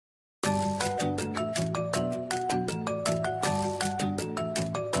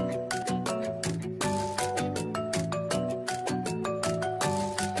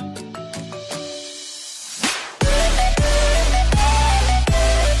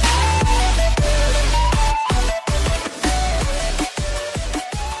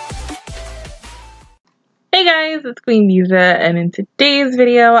it's Queendija, and in today's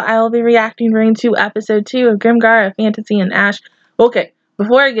video, I will be reacting to episode 2 of Grimgar, A Fantasy and Ash. Okay,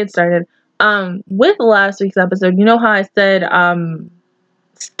 before I get started, with last week's episode, you know how I said,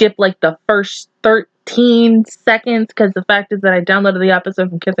 skip like the first 13 seconds, because the fact is that I downloaded the episode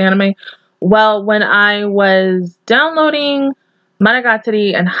from Kiss Anime. Well, when I was downloading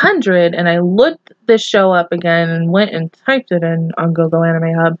Monogatari and 100, and I looked this show up again and went and typed it in on Google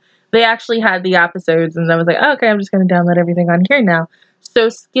Anime Hub, they actually had the episodes, and I was like, oh, okay, I'm just going to download everything on here now. So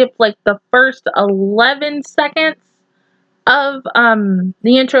skip like the first 11 seconds of the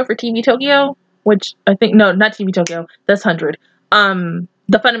intro for TV Tokyo, which I think, no, not TV Tokyo, that's 100.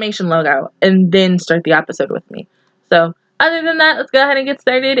 The Funimation logo, and then start the episode with me. So other than that, let's go ahead and get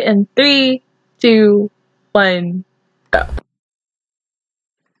started in 3, 2, 1, go.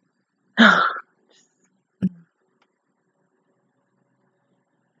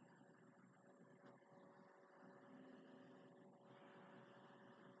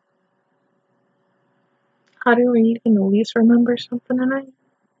 How do we even at least remember something tonight?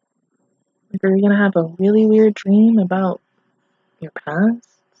 Like, are we gonna have a really weird dream about your past?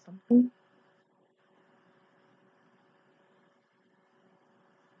 Something?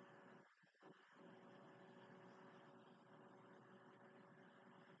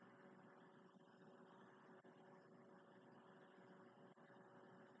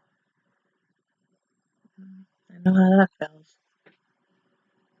 I know how that feels.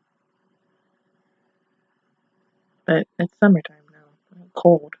 But it's summertime now. I'm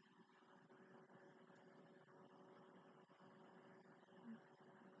cold.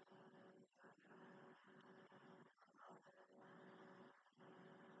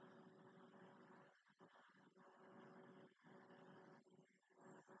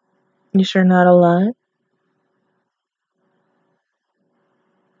 You sure not a lot?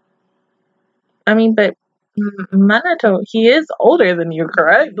 I mean, but Minato, he is older than you,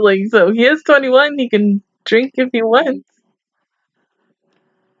 correct? Like, so he is 21, he can drink if he wants.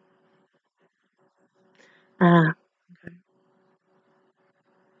 Ah, okay.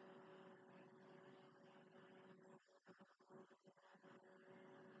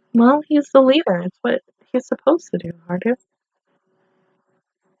 Well, he's the leader. It's what he's supposed to do, Harder.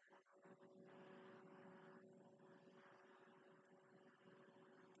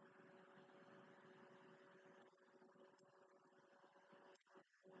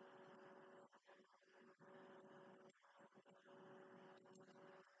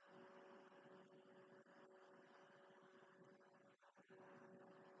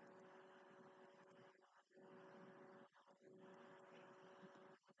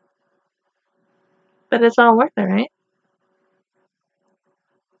 But it's all worth it, right?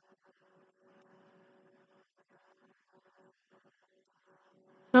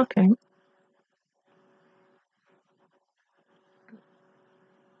 Okay.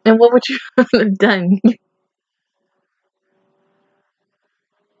 And what would you have done?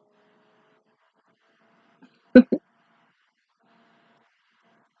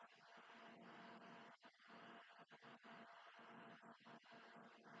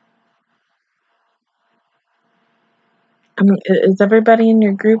 I mean, is everybody in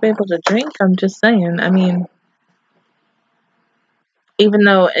your group able to drink? I'm just saying. I mean, even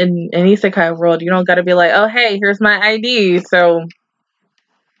though in an isekai world, you don't gotta be like, oh, hey, here's my ID, so.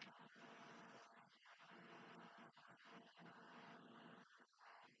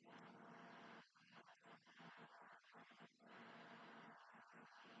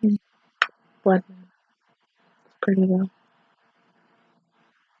 Blood. It's pretty low.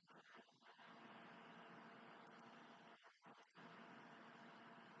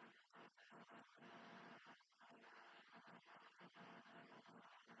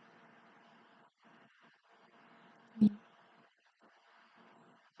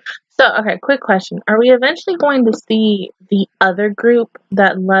 So, okay, quick question. Are we eventually going to see the other group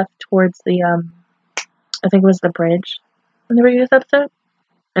that left towards the, I think it was the bridge in the previous episode?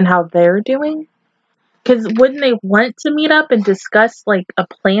 And how they're doing? Because wouldn't they want to meet up and discuss, like, a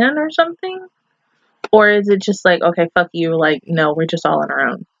plan or something? Or is it just like, okay, fuck you, like, no, we're just all on our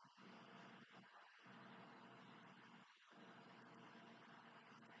own?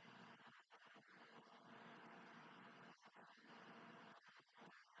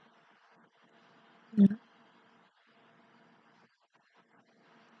 Yeah.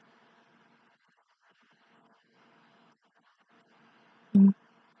 Mm.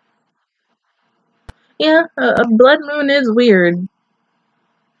 Yeah, a blood moon is weird.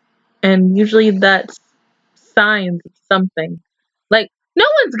 And usually that's signs of something. Like, no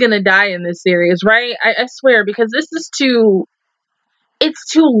one's gonna die in this series, right? I swear, because this is too, it's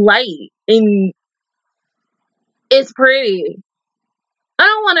too light. And It's pretty. I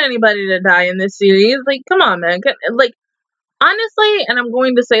don't want anybody to die in this series. Like, come on, man. Like, honestly, and I'm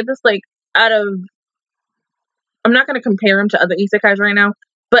going to say this, like, I'm not going to compare him to other isekais right now,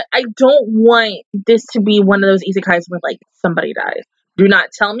 but I don't want this to be one of those isekais where, like, somebody dies. Do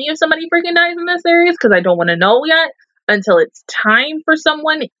not tell me if somebody freaking dies in this series, because I don't want to know yet until it's time for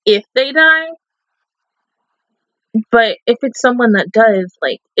someone, if they die. But if it's someone that does,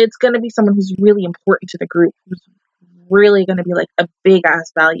 like, it's going to be someone who's really important to the group, who's really going to be, like, a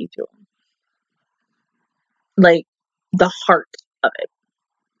big-ass value to them. Like, the heart of it.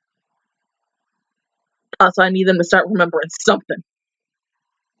 Also, I need them to start remembering something.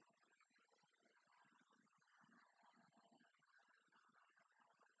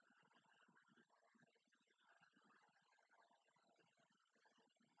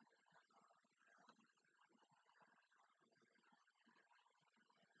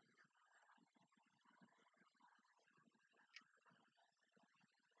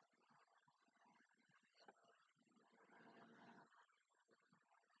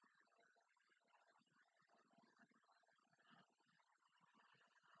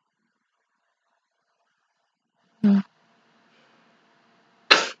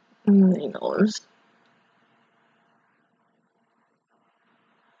 He knows.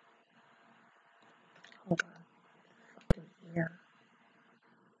 Hold on. Yeah.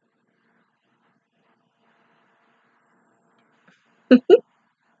 It's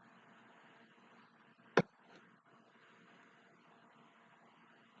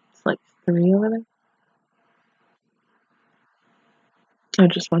like 3 over there. Oh,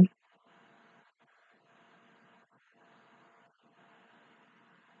 just 1.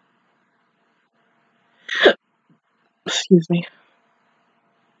 Excuse me.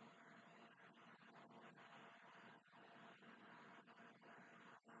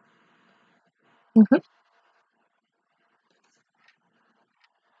 Mm-hmm.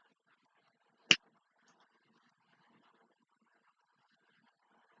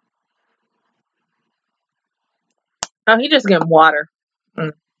 Oh, he just getting water.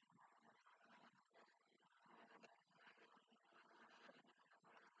 Mm.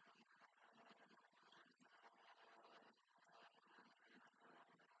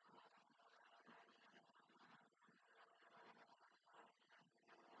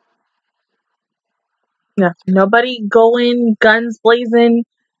 Yeah. Nobody going, guns blazing.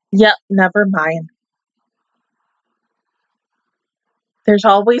 Yep, never mind. There's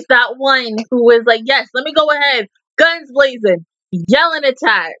always that one who is like, yes, let me go ahead. Guns blazing. Yelling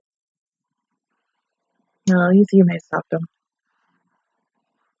attack. No, you may stop them.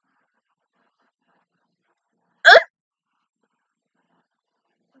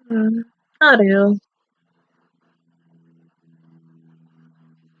 I do.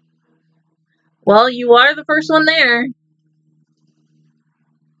 Well, you are the first one there.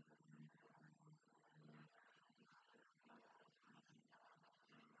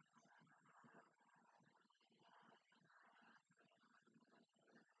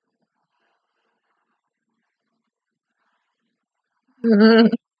 My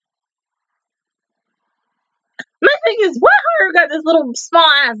thing is, why Haru got this little small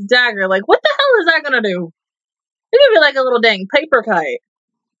ass dagger? Like, what the hell is that gonna do? It's gonna be like a little dang paper kite.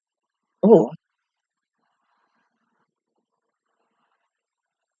 Oh.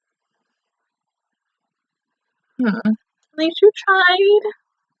 At least you tried.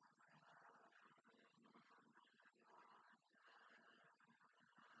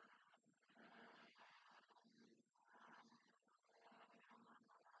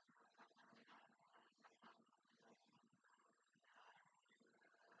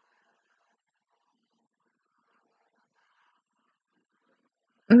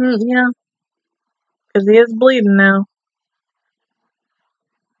 Yeah. Because he is bleeding now.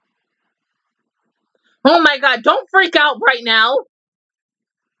 Oh my god, don't freak out right now.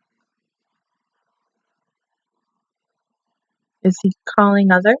 Is he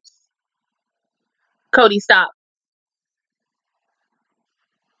calling others? Cody, stop.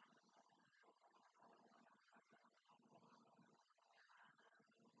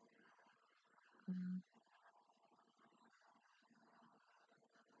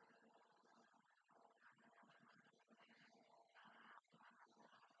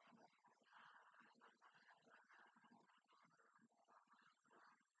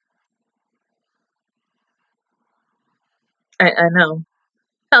 I know.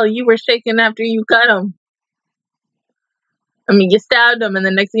 Hell, you were shaking after you cut him. I mean, you stabbed him, and the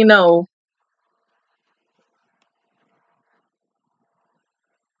next thing you know.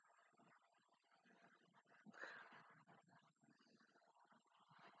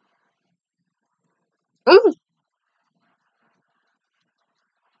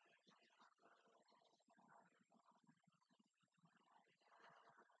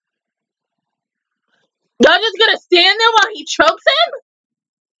 Y'all just gonna stand there while he chokes him?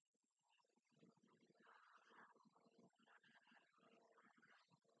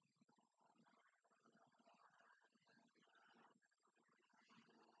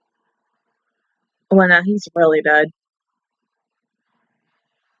 Well, now he's really dead.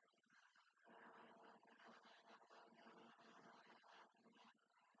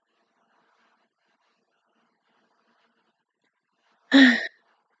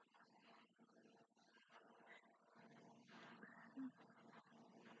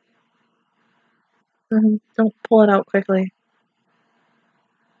 Don't pull it out quickly.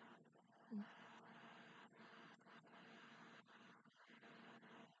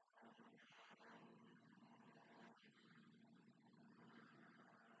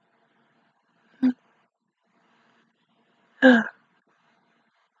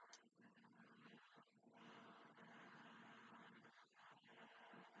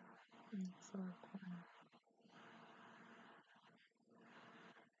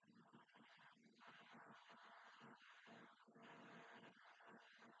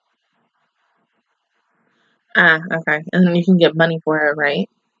 Okay. And then you can get money for it, right?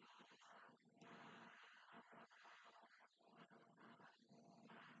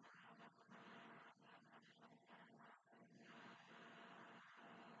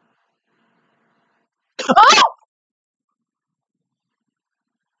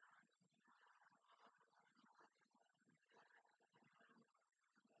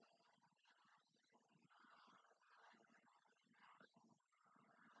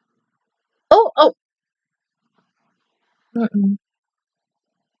 Oh! Oh! Mm-mm.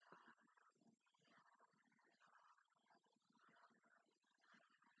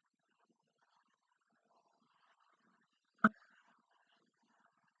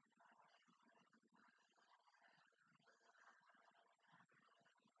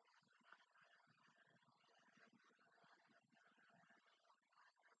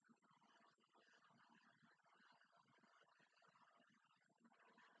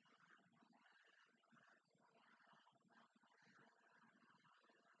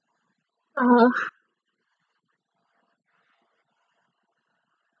 Oh.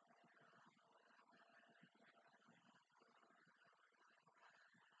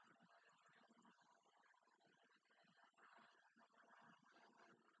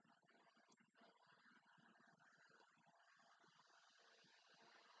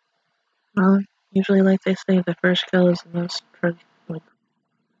 Well, usually, like they say, the first kill is the most, like,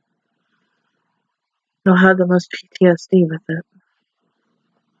 you'll have the most PTSD with it.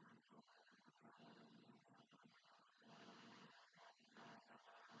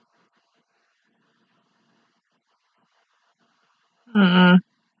 Mm-mm.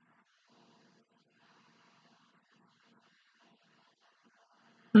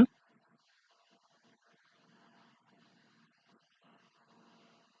 Hmm?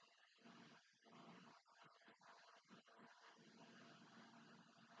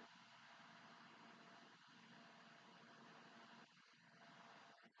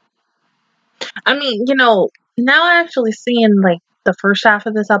 I mean, now actually seeing, like, the first half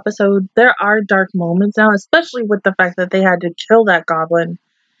of this episode, there are dark moments now, especially with the fact that they had to kill that goblin.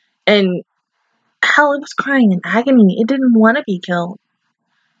 And hell, it was crying in agony. It didn't want to be killed.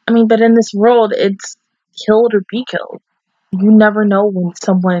 I mean, but in this world, it's killed or be killed. You never know when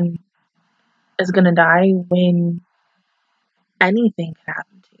someone is gonna die, when anything can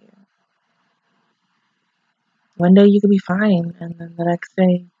happen to you. One day you could be fine, and then the next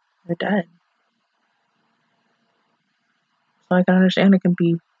day you're dead. So I can understand it can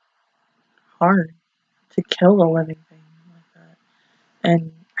be hard to kill a living thing like that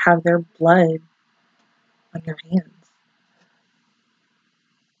and have their blood on your hands.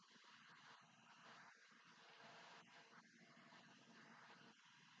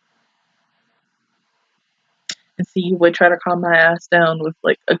 And see, you would try to calm my ass down with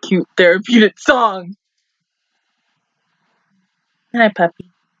like a cute therapeutic song. Hi,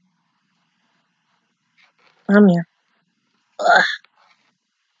 puppy. I'm here. Ugh.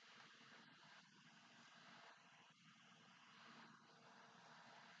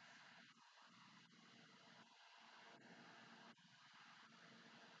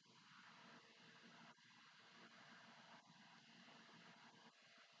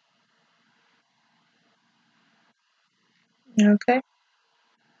 You okay?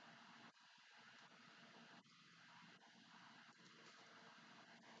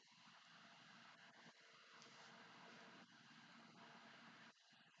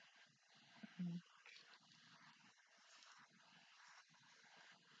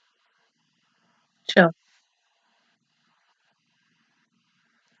 Chill.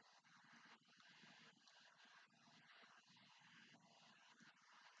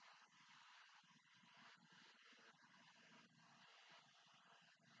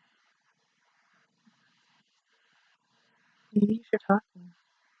 Maybe you should talk to him.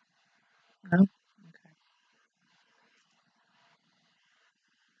 No? Okay.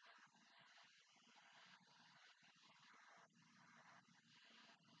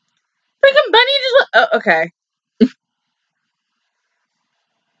 Freaking Bunny just... Oh, okay.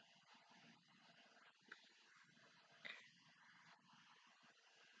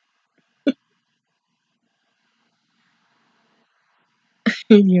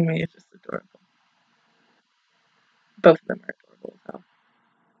 Yumi is just adorable. Both of them are adorable as hell.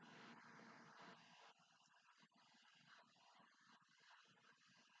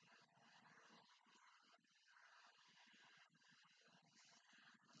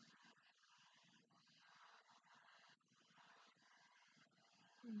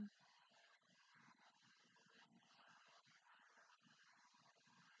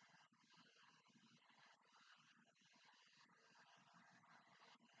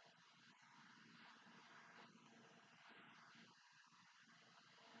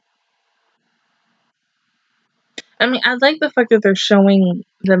 I mean, I like the fact that they're showing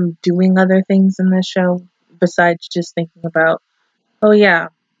them doing other things in this show besides just thinking about, oh yeah,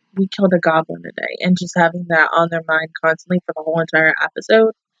 we killed a goblin today, and just having that on their mind constantly for the whole entire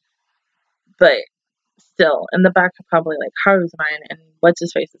episode. But still, in the back of probably like Haru's mind and what's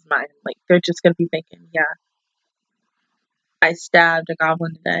his face's mind, like they're just gonna be thinking, yeah, I stabbed a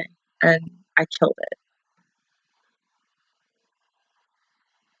goblin today and I killed it.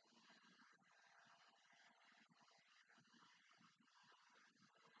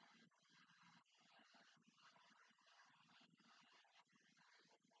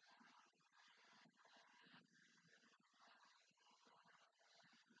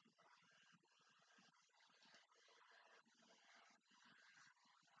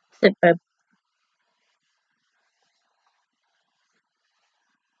 Sit, babe.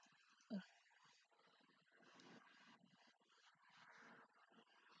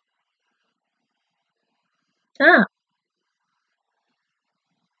 Ah,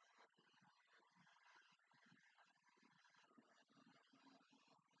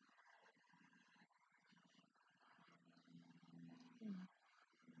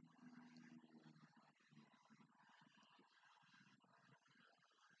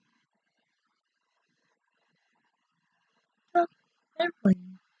 oh, they're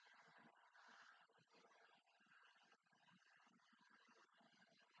playing.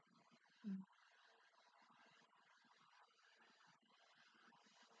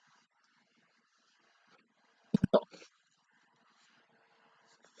 Oh,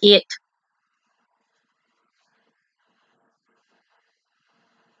 it.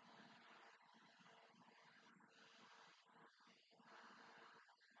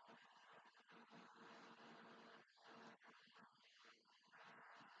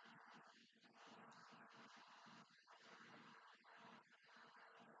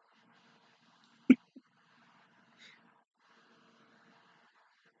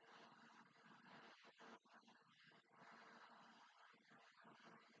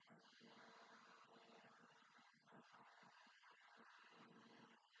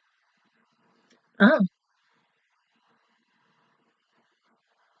 Oh,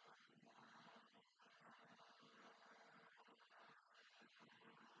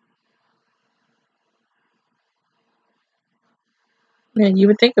 yeah, you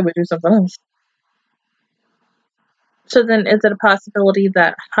would think it would do something else. So then, is it a possibility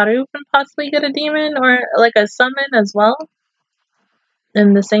that Haru can possibly get a demon or like a summon as well?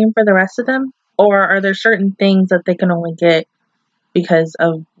 And the same for the rest of them? Or are there certain things that they can only get because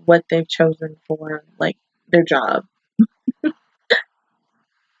of what they've chosen for, like, their job?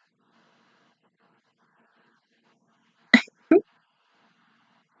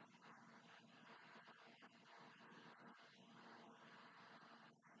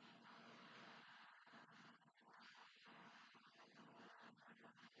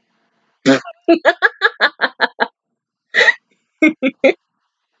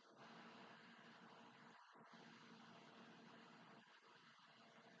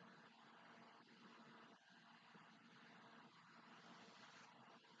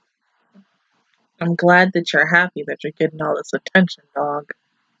 I'm glad that you're happy that you're getting all this attention, dog.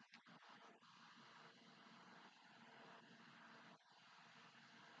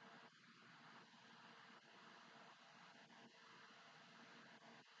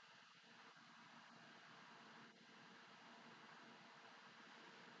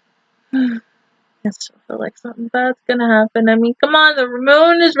 I still feel like something bad's gonna happen. I mean, come on, the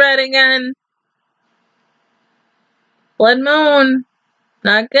moon is red again. Blood moon.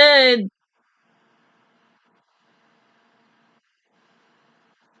 Not good.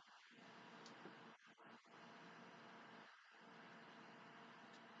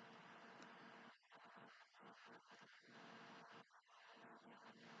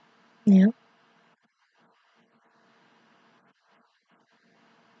 Yeah.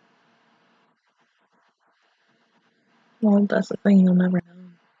 Well, that's the thing. You'll never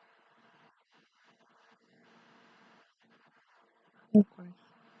know. Of course.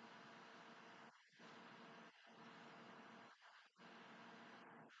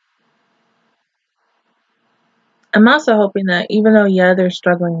 I'm also hoping that even though, yeah, they're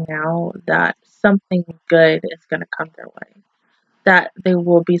struggling now, that something good is going to come their way. That they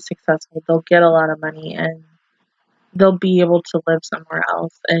will be successful. They'll get a lot of money and they'll be able to live somewhere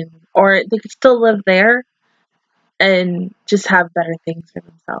else, and or they could still live there and just have better things for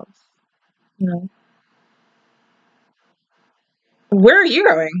themselves. You know, where are you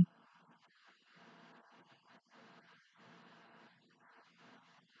going?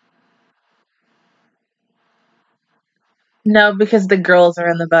 No, because the girls are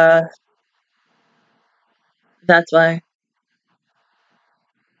in the bus. That's why.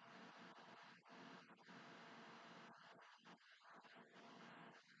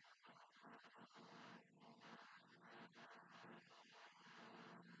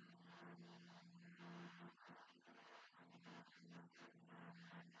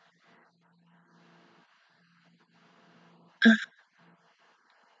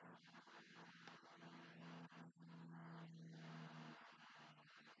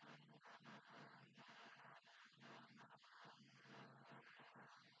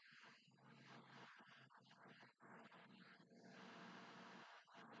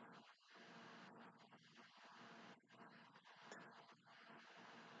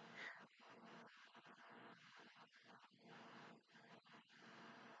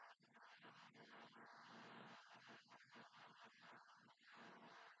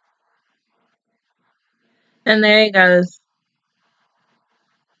 And there he goes.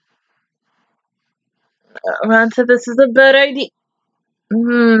 Ron said this is a bad idea.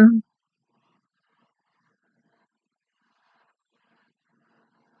 Mm,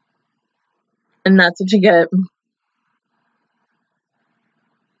 and that's what you get.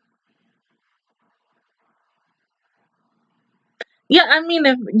 Yeah, I mean,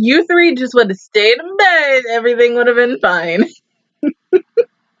 if you three just would have stayed in bed, everything would have been fine.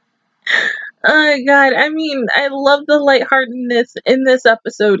 Oh God, I mean, I love the lightheartedness in this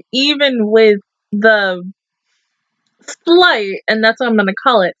episode, even with the slight, and that's what I'm gonna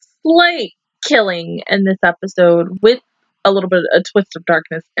call it, slight killing in this episode with a little bit a twist of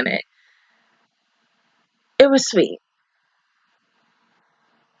darkness in it. It was sweet.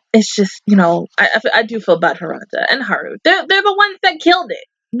 It's just, I do feel bad for Ranta and Haru. They're the ones that killed it.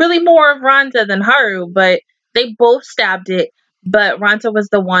 Really more of Ranta than Haru, but they both stabbed it. But Ranta was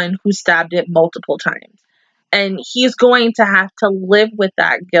the one who stabbed it multiple times. And he's going to have to live with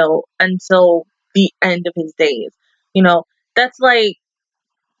that guilt until the end of his days. You know, that's like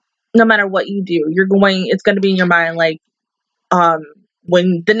no matter what you do, it's going to be in your mind like, um,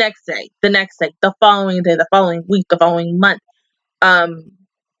 when the next day, the following day, the following week, the following month, um,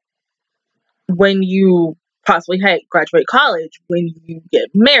 when you possibly, hey, graduate college, when you get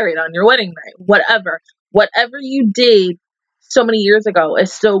married on your wedding night, whatever you did so many years ago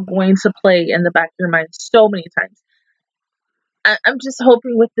is still going to play in the back of your mind so many times. I'm just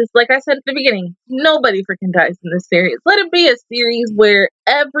hoping with this, like I said at the beginning, nobody freaking dies in this series. Let it be a series where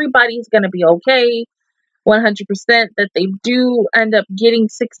everybody's gonna be okay, 100%, that they do end up getting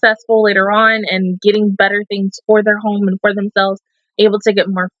successful later on and getting better things for their home and for themselves, able to get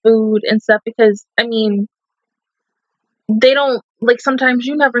more food and stuff. Because, I mean, they don't, like, sometimes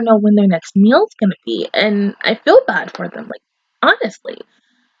you never know when their next meal's gonna be. And I feel bad for them, like, honestly.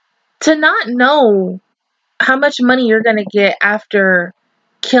 To not know how much money you're gonna get after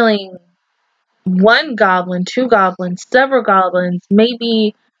killing one goblin, two goblins, several goblins,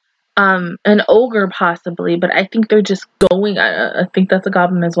 maybe an ogre possibly, but I think they're just going. I think that's a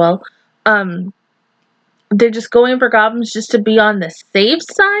goblin as well. Um, they're just going for goblins just to be on the safe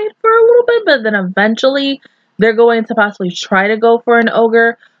side for a little bit, but then eventually they're going to possibly try to go for an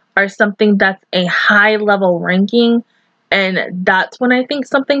ogre or something that's a high level ranking, and that's when I think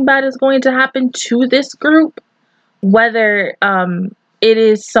something bad is going to happen to this group. Whether it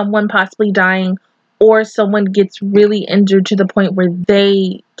is someone possibly dying or someone gets really injured to the point where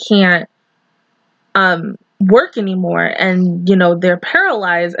they can't work anymore, and they're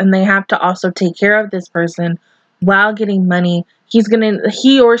paralyzed and they have to also take care of this person while getting money.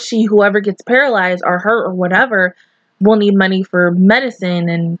 He or she, whoever gets paralyzed or hurt or whatever, will need money for medicine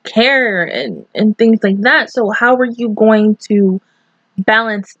and care and things like that. So how are you going to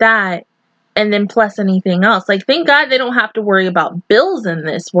balance that, and then plus anything else? Like, thank God they don't have to worry about bills in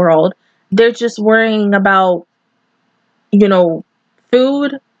this world. They're just worrying about,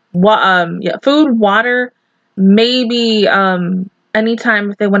 food, yeah, food, water, maybe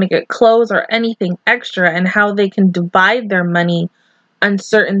anytime if they want to get clothes or anything extra, and how they can divide their money on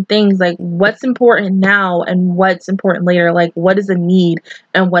certain things, like what's important now and what's important later, like what is a need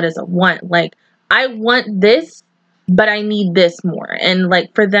and what is a want. Like, I want this, but I need this more. And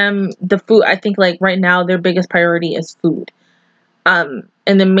like for them, the food, I think like right now their biggest priority is food. And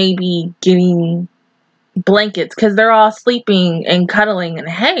then maybe getting blankets, because they're all sleeping and cuddling and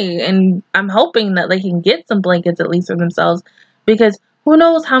hay, and I'm hoping that they can get some blankets at least for themselves, because who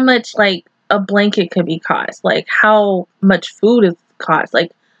knows how much like a blanket could be cost, like how much food is cost.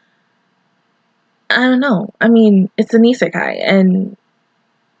 Like, I don't know. I mean, it's an isekai, and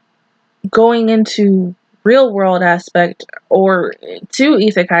going into real world aspect or to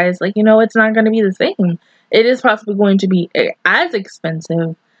isekais, like, you know, it's not going to be the same. It is possibly going to be as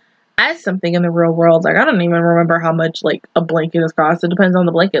expensive as something in the real world. Like, I don't even remember how much like a blanket is cost. It depends on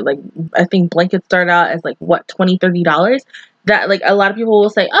the blanket. Like, I think blankets start out as like what, $20-$30. That, like, a lot of people will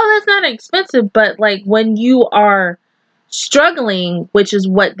say, oh, that's not expensive, but like when you are struggling, which is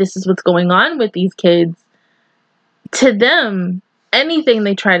what's going on with these kids, to them anything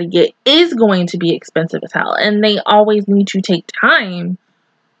they try to get is going to be expensive as hell, and they always need to take time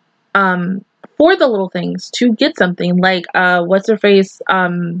for the little things to get something. Like what's her face,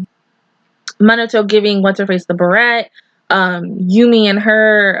 Manoto giving what's her face the beret, Yumi and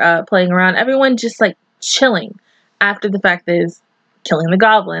her playing around, everyone just like chilling after the fact is killing the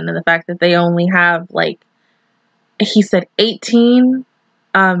goblin, and the fact that they only have, like he said, 18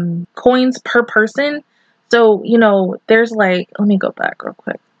 coins per person. So, you know, there's like, let me go back real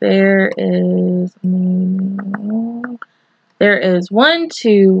quick. There is 1,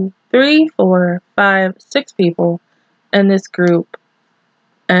 2, 3, 4, 5, 6 people in this group,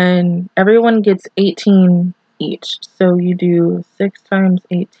 and everyone gets 18 each. So you do 6 times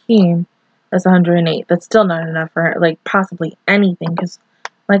 18, that's 108. That's still not enough for, like, possibly anything, because,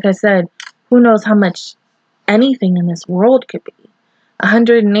 like I said, who knows how much anything in this world could be.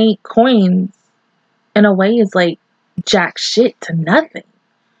 108 coins, in a way, is like jack shit to nothing.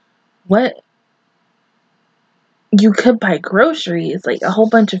 What? You could buy groceries, like a whole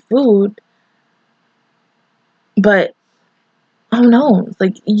bunch of food, but oh no,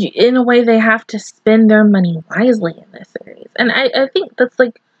 like, in a way, they have to spend their money wisely in this series. And I think that's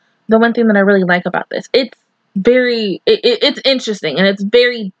like the one thing that I really like about this. It's very, it's interesting, and it's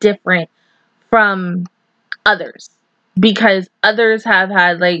very different from others, because others have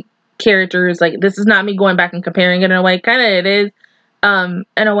had like characters, like, this is not me going back and comparing it in a way, kind of it is,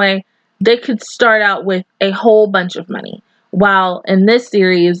 in a way, they could start out with a whole bunch of money, while in this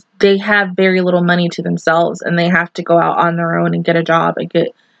series they have very little money to themselves, and they have to go out on their own and get a job and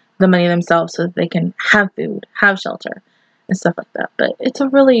get the money themselves so that they can have food, have shelter, and stuff like that. But it's a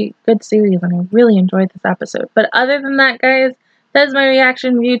really good series, and I really enjoyed this episode. But other than that, guys, that's my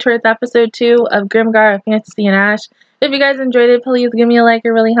reaction review towards episode 2 of Grimgar of Fantasy and Ash. If you guys enjoyed it, please give me a like. It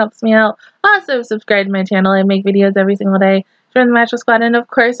really helps me out. Also, subscribe to my channel. I make videos every single day. Join the Matchel Squad. And, of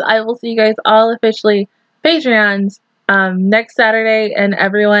course, I will see you guys all officially Patreons next Saturday, and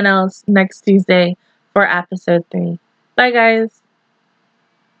everyone else next Tuesday for episode 3. Bye, guys.